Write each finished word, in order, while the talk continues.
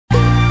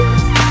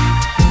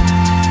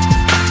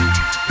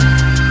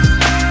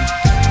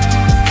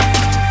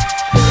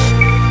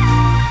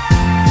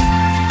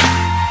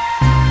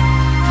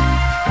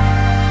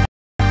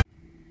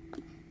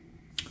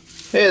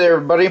Hey there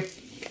everybody.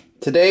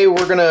 Today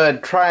we're gonna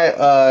try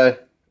a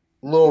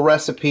little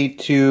recipe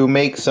to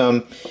make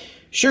some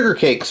sugar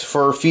cakes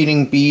for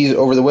feeding bees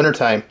over the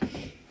wintertime.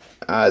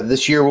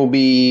 This year will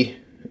be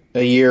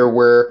a year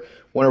where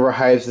one of our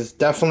hives is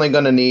definitely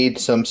going to need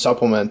some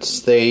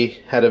supplements. They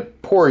had a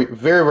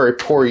very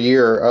poor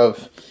year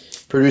of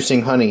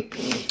producing honey.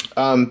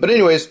 But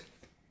anyways,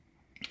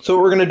 so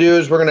what we're going to do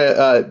is we're going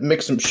to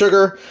mix some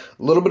sugar,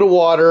 a little bit of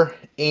water,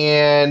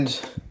 and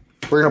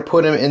we're going to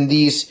put them in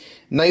these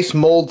nice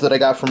molds that I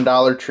got from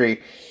Dollar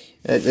Tree.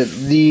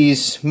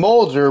 These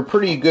molds are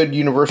pretty good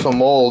universal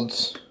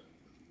molds.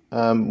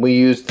 We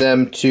use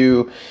them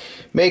to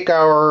make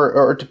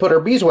to put our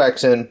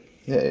beeswax in.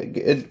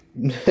 It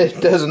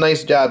does a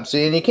nice job.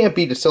 See, and you can't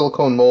beat a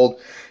silicone mold,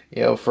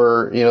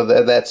 for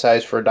that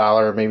size for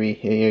 $1. Maybe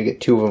you get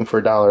 2 of them for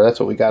 $1.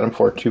 That's what we got them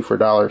for, 2 for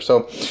 $1.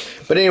 So,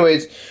 but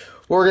anyways,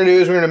 what we're gonna do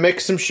is we're gonna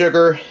mix some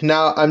sugar.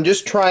 Now I'm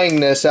just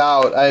trying this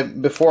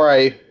out. Before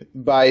I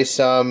buy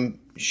some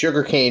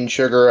sugarcane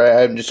sugar,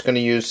 I'm just going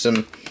to use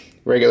some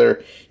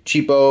regular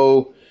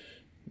cheapo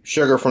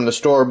sugar from the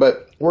store,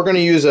 but we're going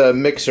to use a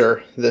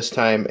mixer this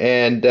time,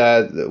 and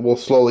we'll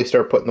slowly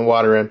start putting the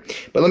water in.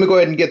 But let me go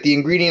ahead and get the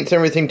ingredients and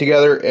everything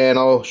together, and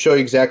I'll show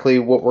you exactly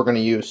what we're going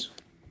to use.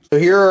 So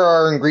here are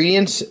our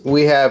ingredients.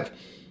 We have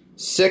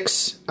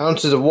 6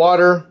 ounces of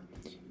water,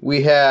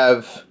 we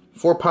have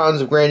 4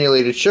 pounds of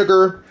granulated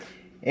sugar,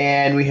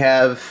 and we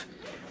have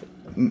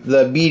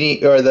the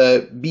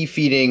bee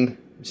feeding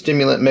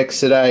stimulant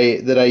mix that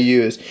I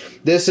use.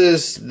 This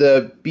is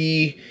the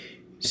bee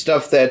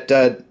stuff that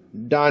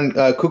Don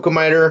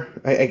Kuchenmeier,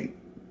 I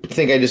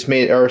think I just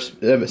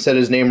said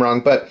his name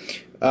wrong, but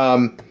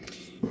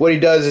what he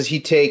does is he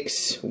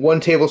takes 1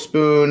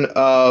 tablespoon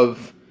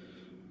of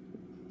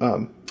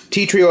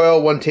tea tree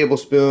oil, 1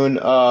 tablespoon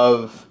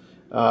of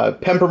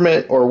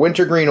peppermint or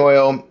wintergreen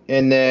oil,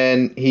 and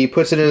then he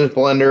puts it in his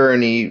blender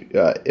and he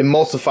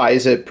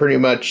emulsifies it, pretty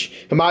much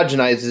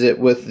homogenizes it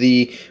with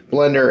the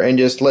blender, and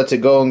just lets it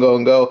go and go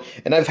and go.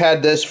 And I've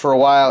had this for a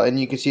while, and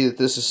you can see that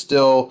this is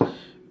still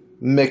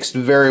mixed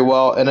very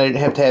well, and I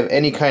didn't have to have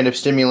any kind of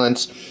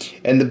stimulants.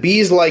 And the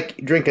bees like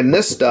drinking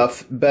this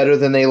stuff better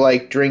than they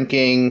like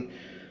drinking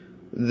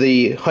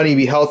the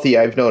Honeybee Healthy,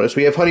 I've noticed.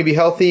 We have Honeybee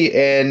Healthy,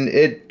 and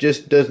it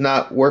just does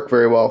not work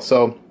very well.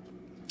 So,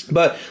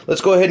 but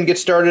let's go ahead and get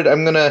started.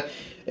 And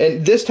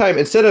this time,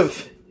 instead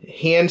of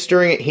hand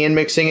stirring it, hand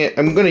mixing it,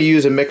 I'm going to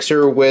use a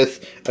mixer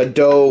with a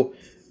dough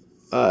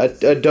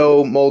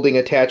molding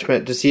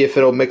attachment to see if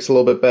it'll mix a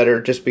little bit better,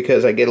 just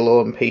because I get a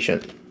little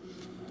impatient.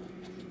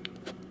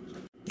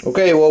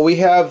 Okay, well, we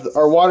have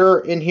our water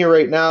in here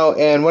right now,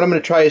 and what I'm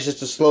going to try is just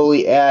to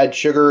slowly add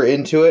sugar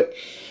into it.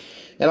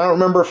 And I don't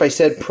remember if I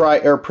said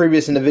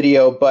previous in the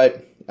video,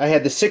 but I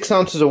had the 6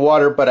 ounces of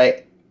water, but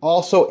I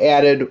also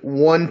added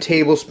 1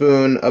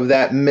 tablespoon of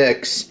that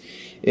mix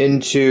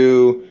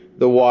into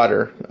the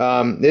water.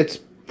 It's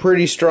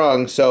pretty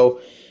strong, so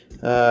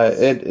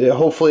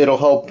hopefully it'll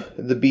help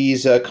the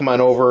bees come on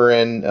over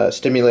and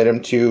stimulate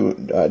them to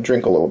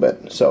drink a little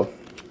bit. So,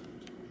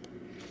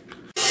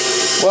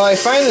 well, I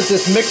find that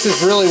this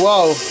mixes really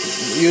well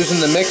using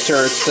the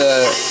mixer.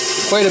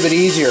 It's quite a bit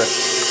easier.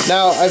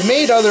 Now, I've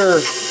made other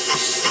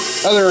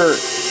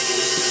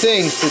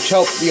things to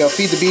help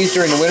feed the bees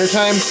during the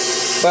wintertime,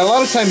 but a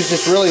lot of times it's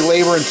just really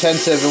labor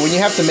intensive, and when you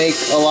have to make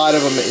a lot of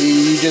them,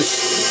 you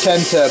just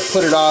tend to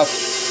put it off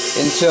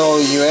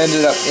until you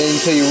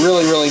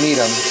really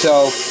need them.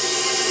 So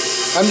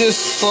I'm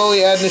just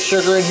slowly adding the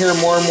sugar in here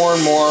more and more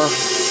and more,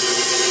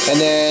 and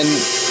then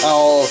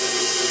I'll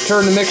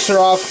turn the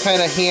mixer off, kind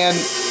of hand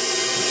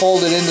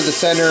fold it into the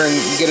center and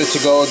get it to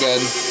go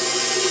again.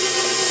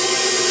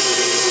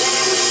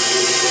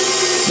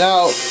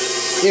 Now,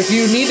 if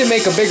you need to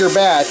make a bigger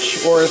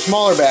batch or a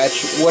smaller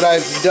batch, what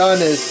I've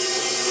done is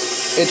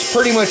it's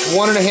pretty much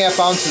 1.5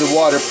 ounces of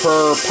water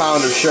per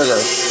pound of sugar.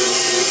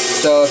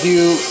 So if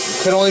you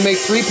can only make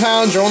 3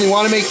 pounds, or only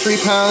want to make 3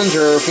 pounds,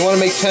 or if you want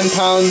to make 10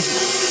 pounds,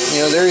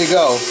 there you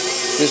go.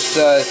 Just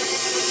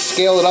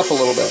scale it up a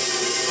little bit.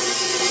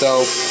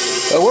 So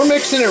we're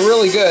mixing it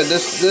really good.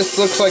 This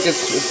looks like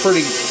it's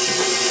pretty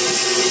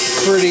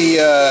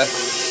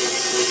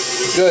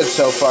good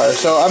so far.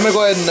 So I'm going to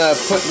go ahead and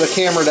put the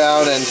camera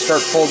down and start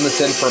folding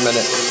this in for a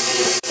minute.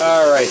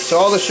 Alright, so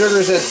all the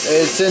sugar's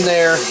it's in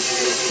there.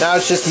 Now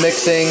it's just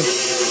mixing.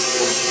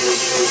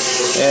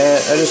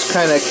 And I just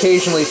kind of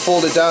occasionally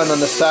fold it down on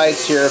the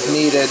sides here if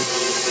needed.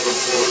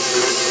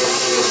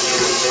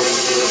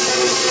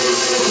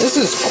 This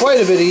is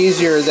quite a bit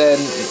easier than,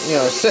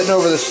 sitting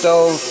over the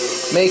stove,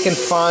 making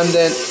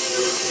fondant,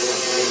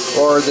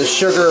 or the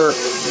sugar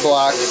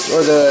blocks,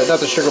 or not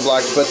the sugar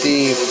blocks, but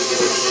the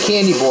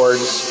candy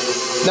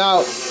boards.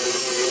 Now,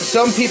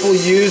 some people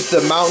use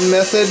the mountain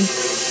method,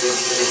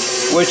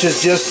 which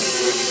is just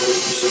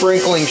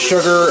sprinkling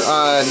sugar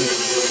on,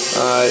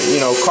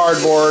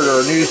 cardboard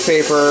or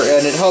newspaper,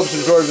 and it helps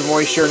absorb the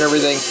moisture and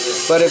everything.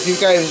 But if you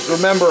guys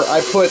remember,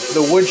 I put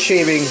the wood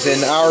shavings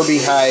in our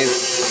beehive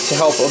to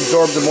help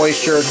absorb the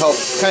moisture and help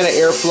kind of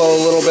airflow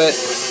a little bit.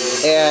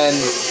 And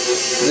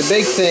the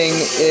big thing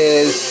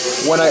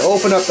is when I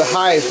open up the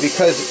hives,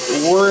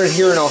 because we're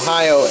here in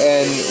Ohio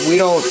and we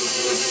don't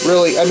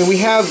really, I mean, we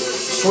have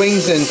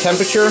swings in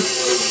temperature,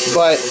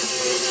 but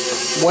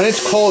when it's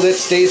cold, it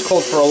stays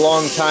cold for a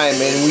long time,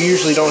 and we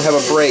usually don't have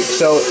a break.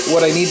 So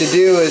what I need to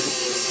do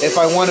is, if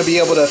I want to be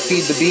able to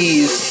feed the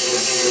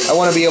bees, I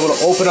want to be able to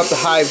open up the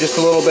hive just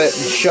a little bit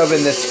and shove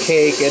in this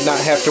cake and not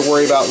have to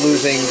worry about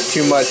losing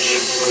too much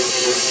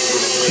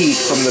heat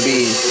from the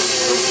bees.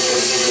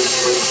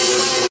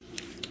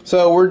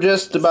 So we're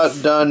just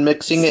about done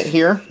mixing it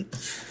here.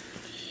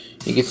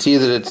 You can see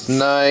that it's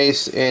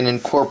nice and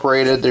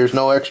incorporated. There's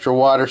no extra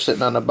water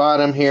sitting on the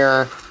bottom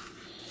here.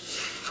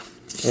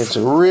 It's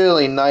a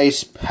really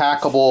nice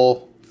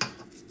packable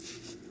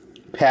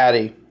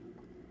patty.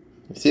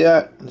 You see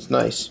that? It's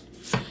nice.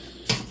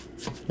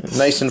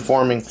 Nice and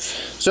forming.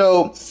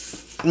 So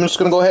I'm just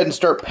going to go ahead and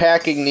start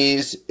packing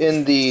these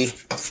in the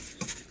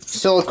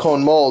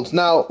silicone molds.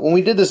 Now, when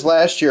we did this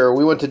last year,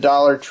 we went to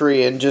Dollar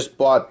Tree and just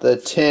bought the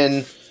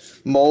tin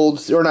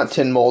molds, or not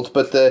tin molds,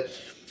 but the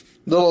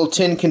little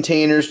tin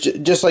containers,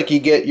 just like you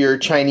get your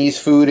Chinese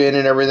food in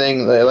and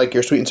everything, like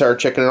your sweet and sour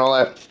chicken and all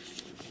that.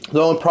 The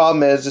only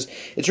problem is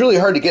it's really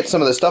hard to get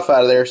some of the stuff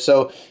out of there,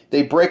 so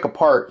they break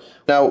apart.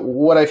 Now,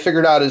 what I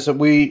figured out is that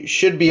we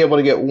should be able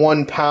to get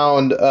 1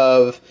 pound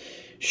of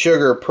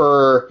sugar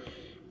per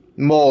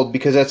mold,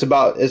 because that's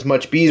about as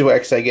much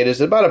beeswax I get.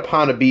 Is about a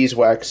pound of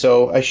beeswax,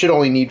 so I should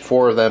only need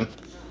 4 of them.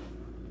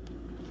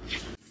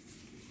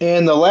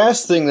 And the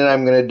last thing that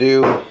I'm going to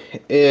do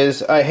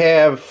is I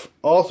have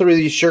all 3 of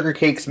these sugar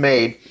cakes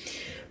made,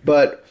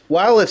 but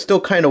while it's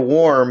still kind of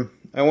warm,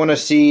 I want to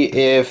see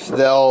if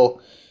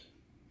they'll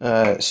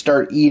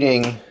start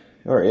eating,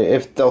 or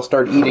if they'll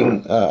start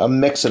eating a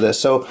mix of this.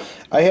 So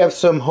I have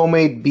some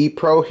homemade Bee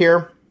Pro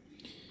here.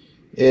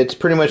 It's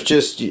pretty much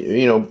just,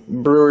 you know,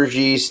 brewer's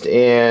yeast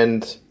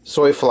and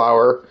soy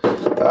flour. You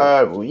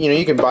know,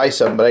 you can buy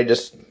some, but I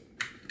just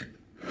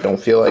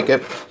don't feel like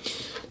it.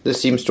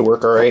 This seems to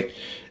work all right.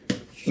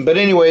 But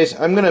anyways,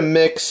 I'm going to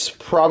mix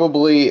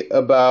probably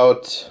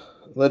about,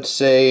 let's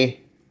say,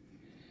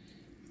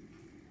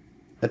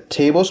 a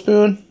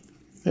tablespoon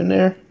in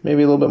there.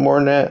 Maybe a little bit more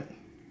than that.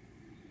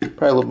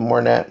 Probably a little bit more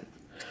than that.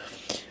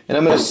 And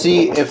I'm going to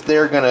see if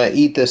they're going to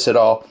eat this at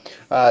all.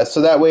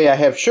 So that way I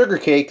have sugar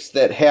cakes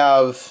that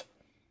have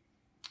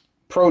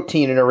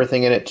protein and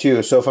everything in it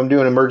too. So if I'm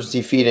doing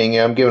emergency feeding,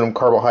 I'm giving them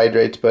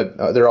carbohydrates, but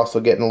they're also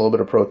getting a little bit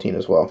of protein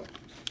as well.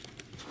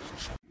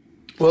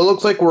 Well, it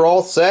looks like we're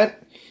all set.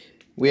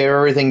 We have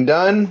everything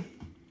done.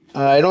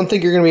 I don't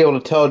think you're going to be able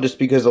to tell just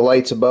because the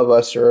lights above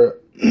us are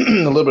a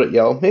little bit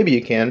yellow. Maybe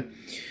you can.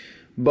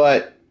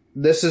 But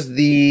this is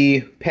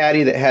the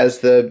patty that has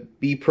the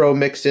Bee Pro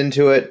mixed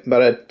into it,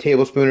 about a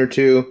tablespoon or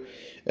 2.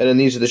 And then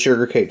these are the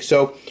sugar cakes.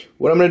 So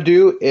what I'm going to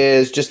do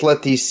is just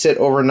let these sit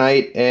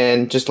overnight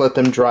and just let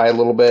them dry a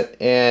little bit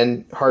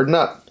and harden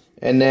up.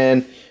 And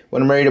then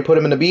when I'm ready to put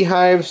them in the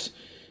beehives,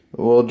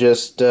 we'll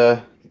just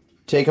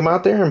take them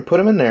out there and put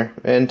them in there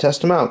and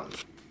test them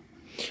out.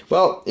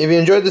 Well, if you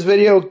enjoyed this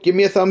video, give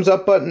me a thumbs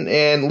up button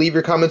and leave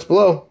your comments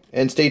below.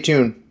 And stay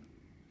tuned.